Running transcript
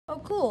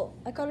cool.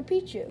 I caught a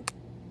Pichu.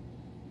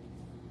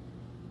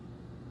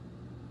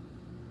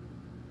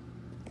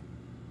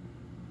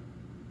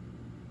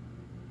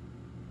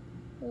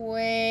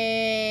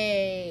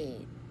 Wait.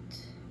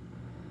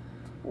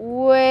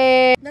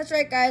 That's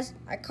right, guys.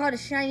 I caught a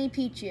shiny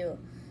Pichu.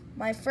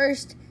 My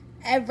first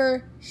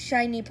ever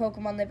shiny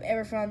Pokemon that I've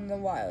ever found in the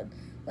wild.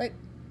 Like,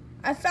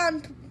 I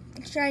found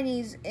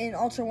shinies in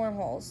Ultra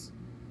Wormholes.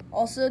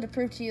 Also, to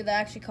prove to you that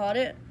I actually caught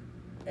it,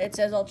 it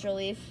says Ultra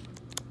Leaf.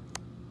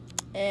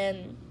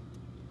 And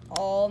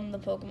all the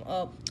Pokemon,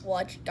 well,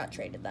 I got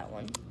traded that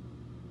one.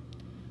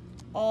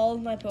 All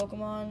of my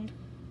Pokemon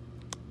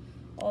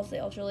all say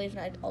Ultra Leaf, and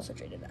I also got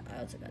traded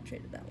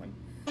that one.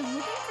 I was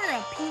looking for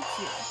a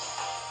Pichu,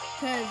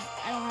 because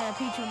I don't have a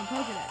Pichu in the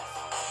Pokedex.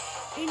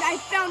 And I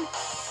found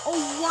a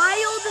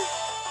wild,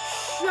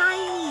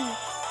 shiny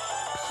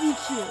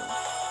Pichu.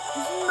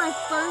 This is my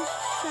first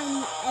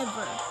shiny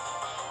ever.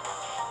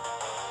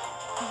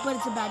 But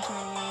it's a bad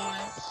shiny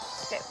anyway.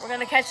 Okay, we're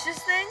gonna catch this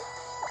thing,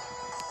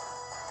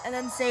 and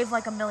then save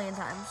like 1,000,000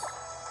 times.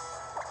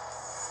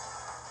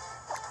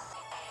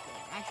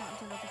 I can't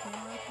turn off the camera.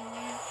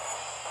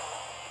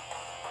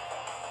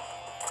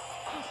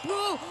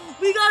 Bro,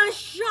 we got a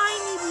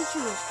shiny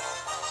Pichu.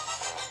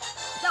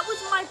 That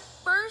was my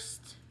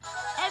first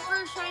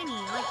ever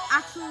shiny, like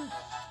actual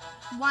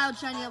wild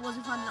shiny that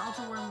wasn't found in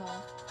Ultra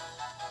Wormhole.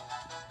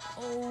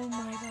 Oh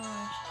my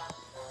gosh.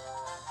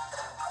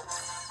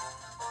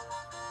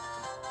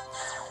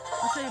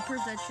 I'll show you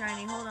proof that's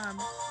shiny. Hold on.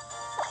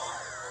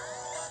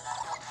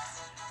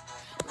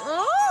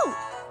 Oh!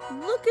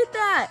 Look at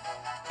that!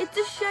 It's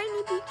a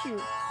shiny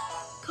Pichu.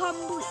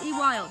 Completely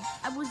wild.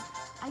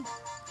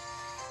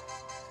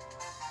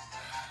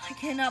 I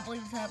cannot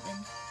believe this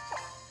happened.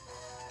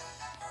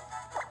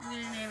 I'm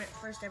gonna name it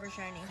first ever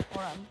shiny.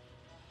 Hold on.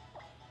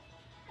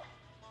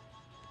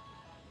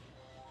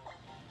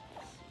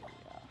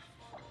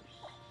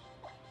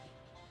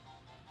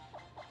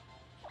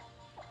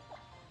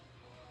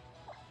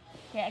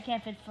 Okay, I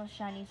can't fit first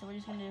shiny, so we're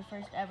just gonna do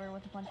first ever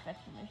with a bunch of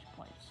exclamation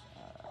points.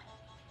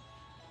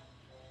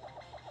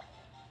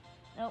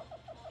 Nope.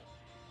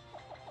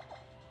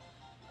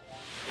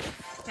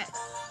 Okay,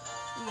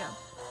 here we go.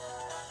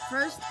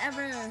 First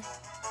ever.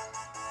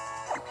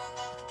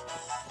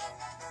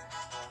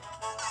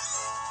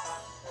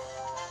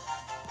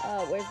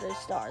 Oh, where's the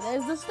star?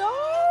 There's the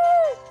star!